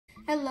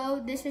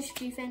Hello, this is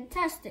G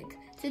Fantastic.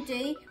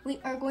 Today we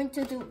are going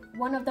to do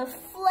one of the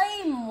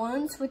flame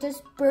ones, which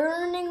is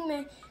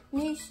burning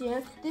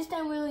magnesium. This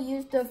time we'll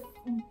use the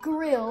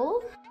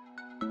grill.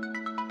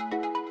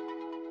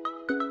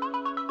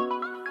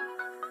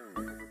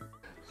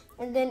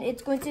 And then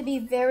it's going to be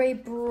very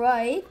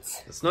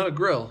bright. It's not a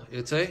grill,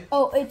 it's a...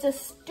 Oh, it's a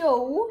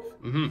stove.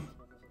 Mm-hmm.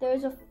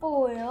 There's a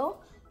foil.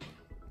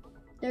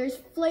 There's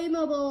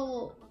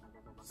flammable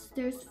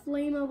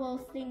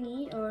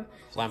thingy, or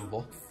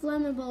flammable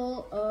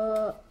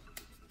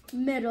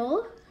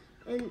metal,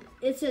 and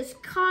it says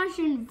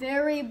caution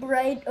very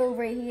bright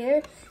over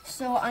here,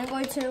 so I'm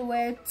going to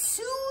wear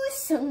 2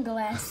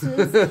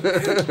 sunglasses.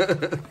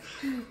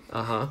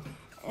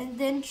 And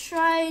then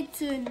try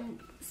to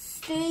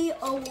stay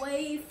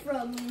away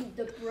from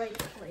the bright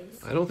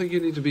place. I don't think you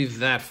need to be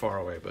that far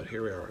away, but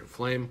here we are in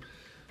flame.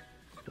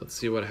 Let's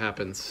see what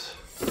happens.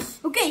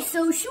 Okay,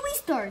 so should we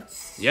start?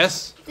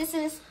 Yes. This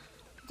is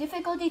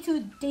difficulty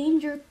to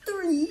danger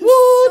 3.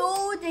 What?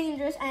 So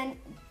dangerous. And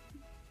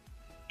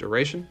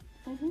duration?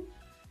 10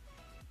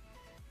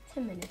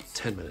 minutes.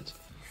 10 minutes.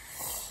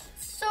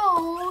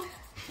 So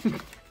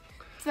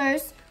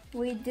first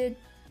we did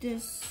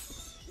this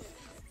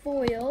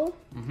foil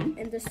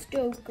and the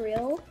stove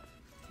grill.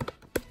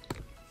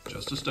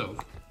 Just a stove.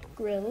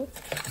 Grill.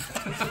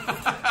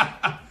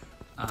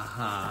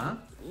 And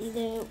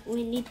then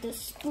we need the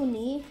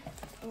spoonie.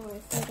 Oh, I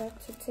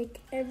forgot to take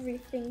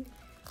everything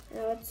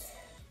out.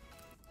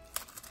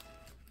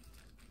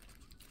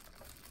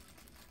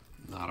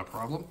 Not a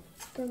problem.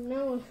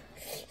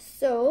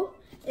 So,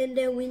 and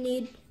then we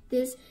need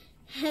this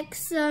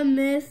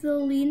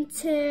hexamethylene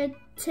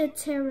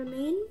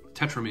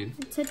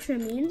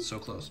tetramine. So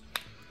close.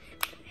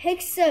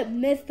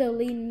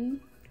 Hexamethylene.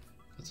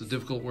 That's a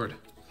difficult word.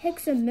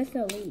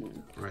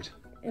 Hexamethylene. Right.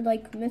 And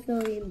like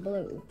methylene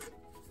blue.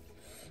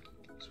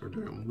 So we're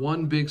doing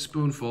 1 big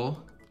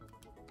spoonful.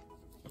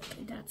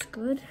 Okay, that's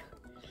good.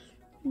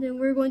 And then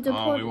we're going to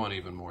Oh, we want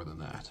even more than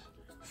that.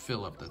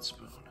 Fill up that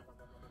spoon.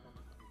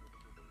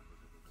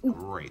 Ooh.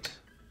 Great.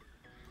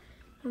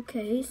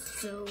 Okay,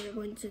 so we're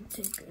going to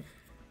take a...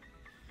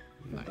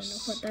 Nice. I'm gonna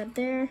put that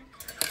there.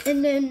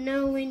 And then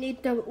now we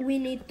need the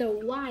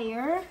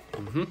wire.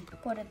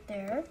 Put it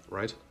there.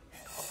 Right.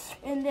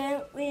 And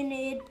then we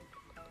need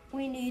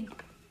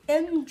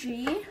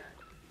MG.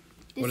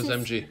 What is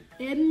MG?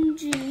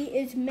 MG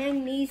is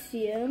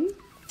magnesium.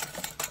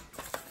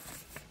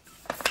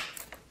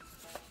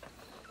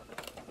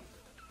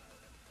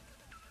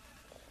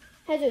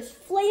 Has this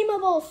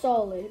flammable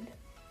solid.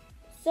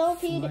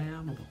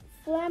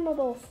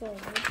 Flammable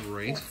solid.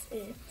 Great. That's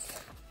it.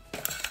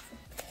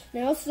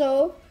 Now,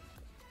 so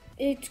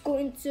it's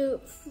going to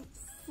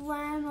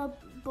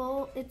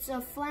flammable. It's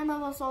a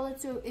flammable solid,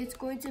 so it's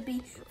going to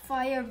be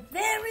fire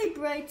very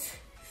bright.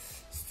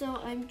 So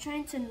I'm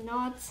trying to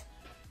not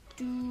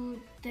do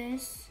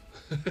this.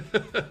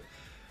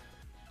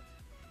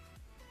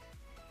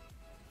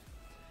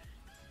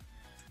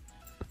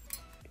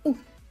 Ooh,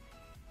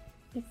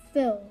 it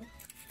fell.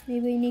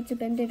 Maybe we need to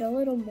bend it a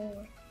little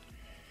more.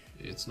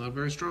 It's not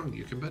very strong.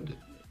 You can bend it.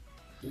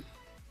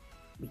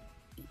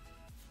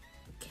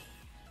 Okay,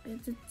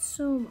 bend it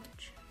so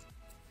much.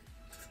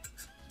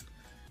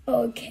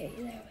 Okay,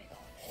 there we go.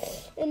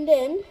 And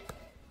then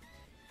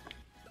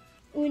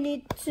you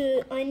need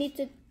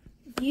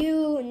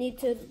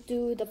to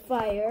do the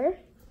fire.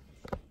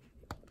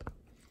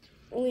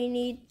 We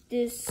need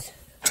this.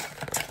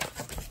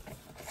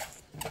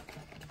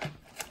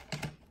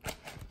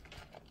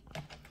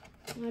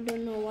 I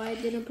don't know why I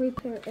didn't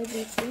prepare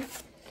everything.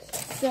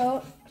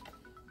 So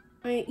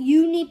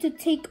you need to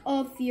take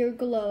off your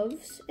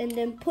gloves and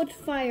then put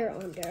fire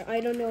on there. I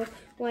don't know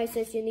why it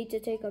says you need to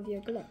take off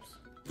your gloves.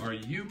 Are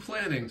you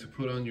planning to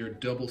put on your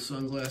double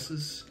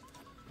sunglasses?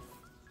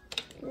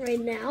 Right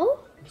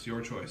now? It's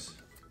your choice.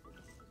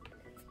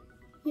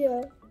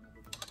 Yeah.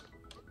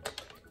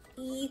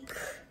 Eek.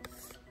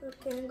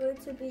 Okay, I'm going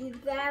to be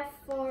that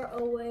far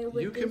away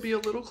with You can be a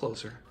little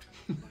closer.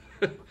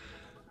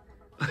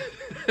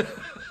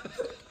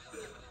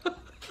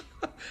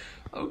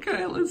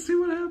 Okay, let's see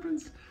what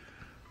happens.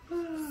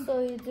 So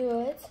you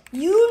do it.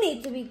 You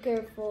need to be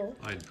careful.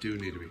 I do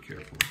need to be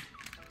careful.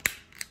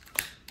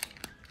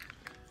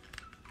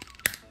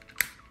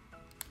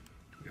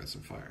 We got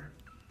some fire.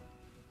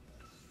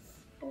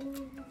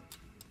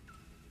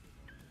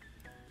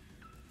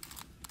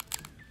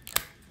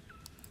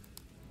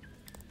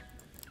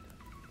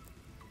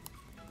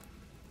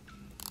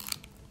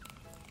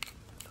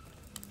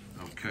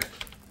 Okay.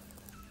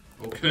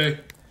 Okay.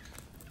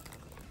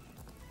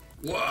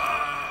 Whoa!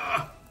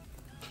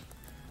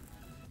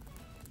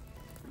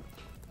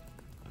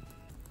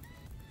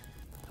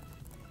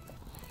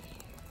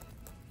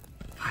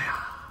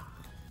 Fire.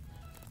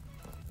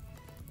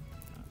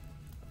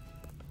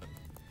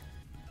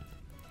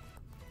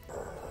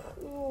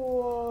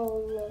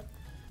 Whoa.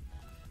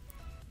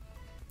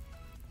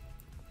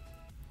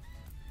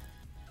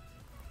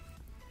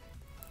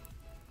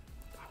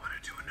 I want to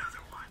do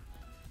another one.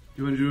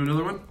 You want to do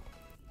another one?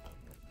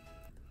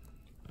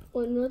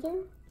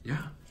 Another?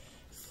 Yeah.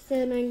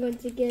 Then I'm going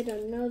to get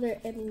another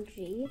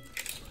MG.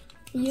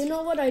 You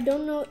know what? I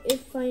don't know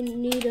if I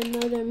need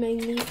another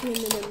magnesium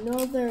in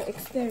another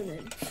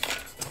experiment.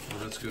 Oh,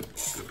 that's good.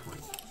 Good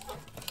point.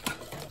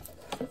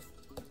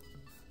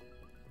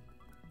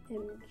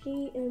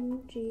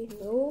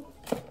 MG, no.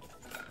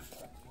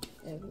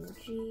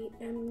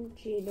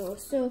 MG, no.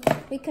 So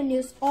we can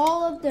use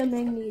all of the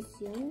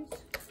magnesiums.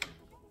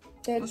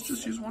 Let's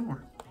just use one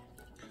more.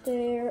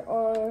 There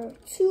are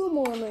 2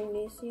 more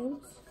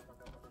magnesiums.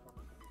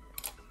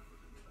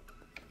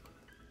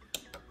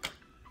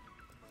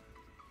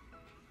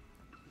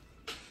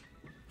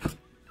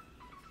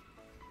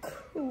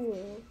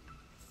 Cool.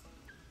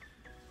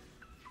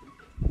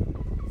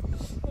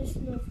 There's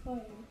no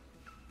fire.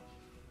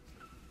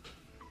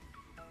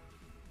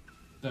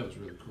 That was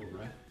really cool,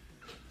 right?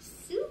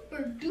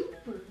 Super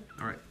duper.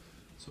 All right.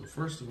 So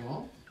first of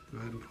all, go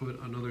ahead and put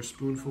another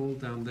spoonful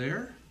down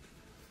there.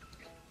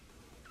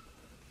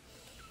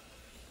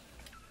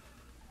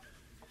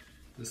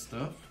 This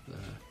stuff,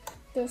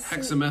 the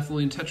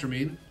hexamethylene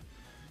tetramine,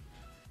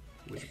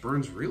 which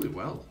burns really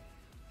well.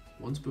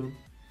 1 spoon.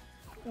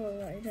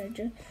 Alright, I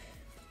just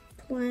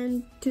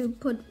plan to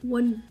put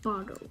 1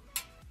 bottle.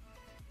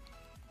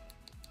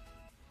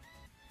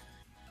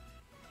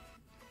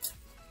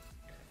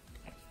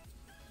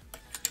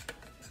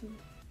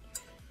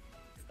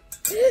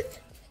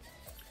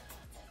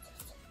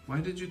 Why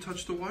did you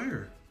touch the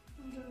wire?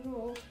 I don't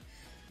know.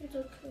 It's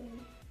okay.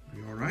 Are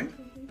you alright?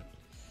 Mm-hmm.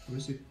 Let me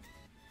see.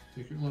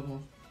 Take your glove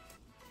off.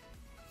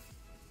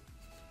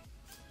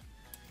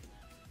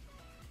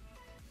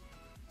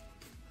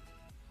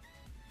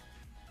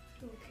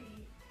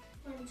 Okay.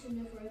 Plan to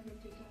never ever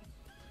do that.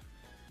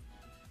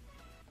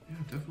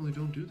 Yeah, definitely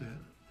don't do that.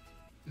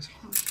 It's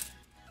hot.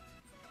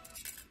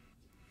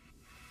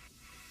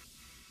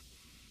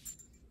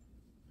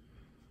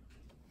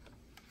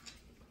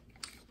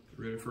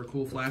 Ready for a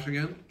cool flash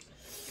again?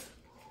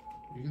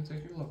 You can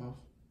take your glove off.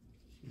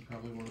 You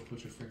probably want to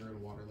put your finger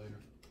in water later.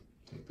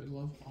 Take the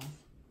glove off.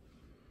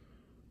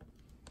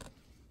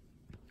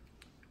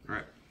 All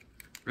right,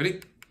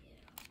 ready?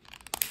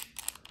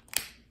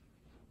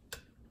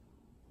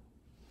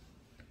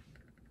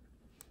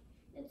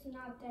 It's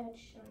not that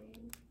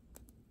shiny.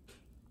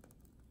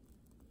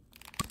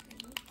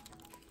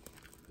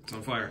 It's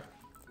on fire.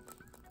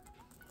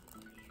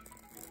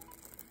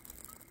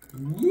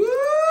 Woo!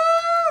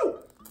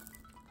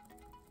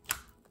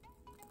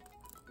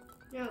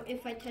 Now,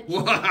 if I touch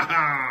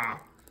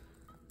Wow!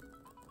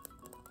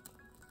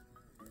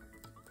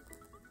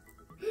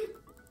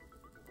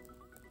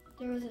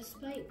 there was a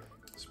spike.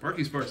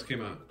 Sparky Sparks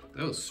came out.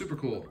 That was super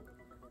cool.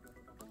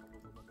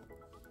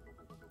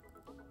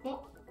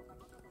 Oh.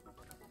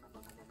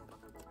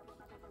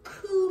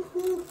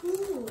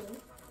 Cool.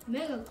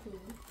 Mega cool.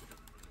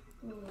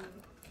 Oh.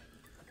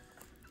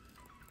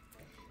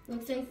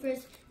 Looks like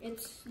first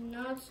it's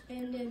nuts,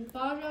 and then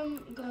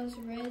bottom goes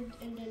red,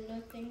 and then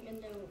nothing,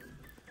 and then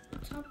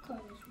top color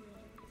is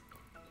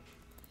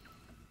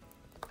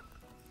red.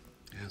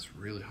 Yeah, it's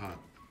really hot.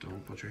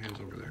 Don't put your hands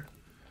over there.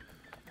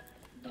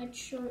 That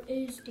sure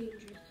is danger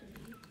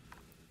 3.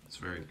 It's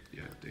very,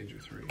 yeah, danger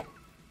 3. All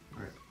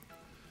right.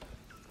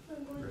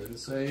 Ready to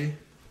say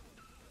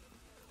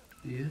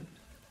the end?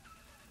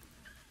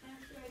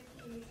 After I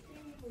put my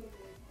finger.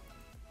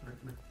 All right,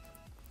 come here.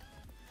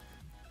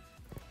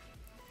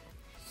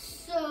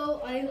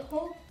 So I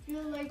hope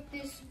you like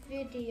this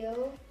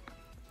video.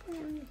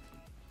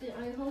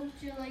 I hope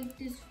you like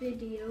this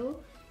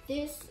video.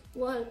 This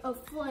was a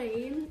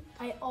flame.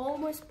 I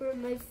almost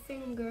burned my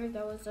finger.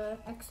 That was an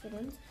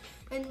accident.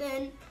 And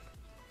then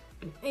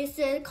it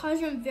said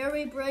caution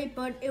very bright,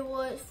 but it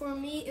was, for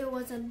me, it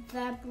wasn't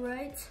that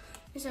bright.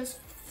 It says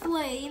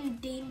flame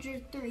danger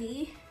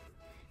 3,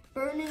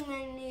 burning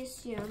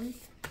magnesium.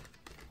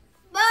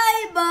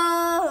 Bye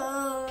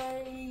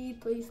bye.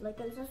 Please like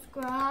and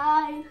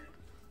subscribe.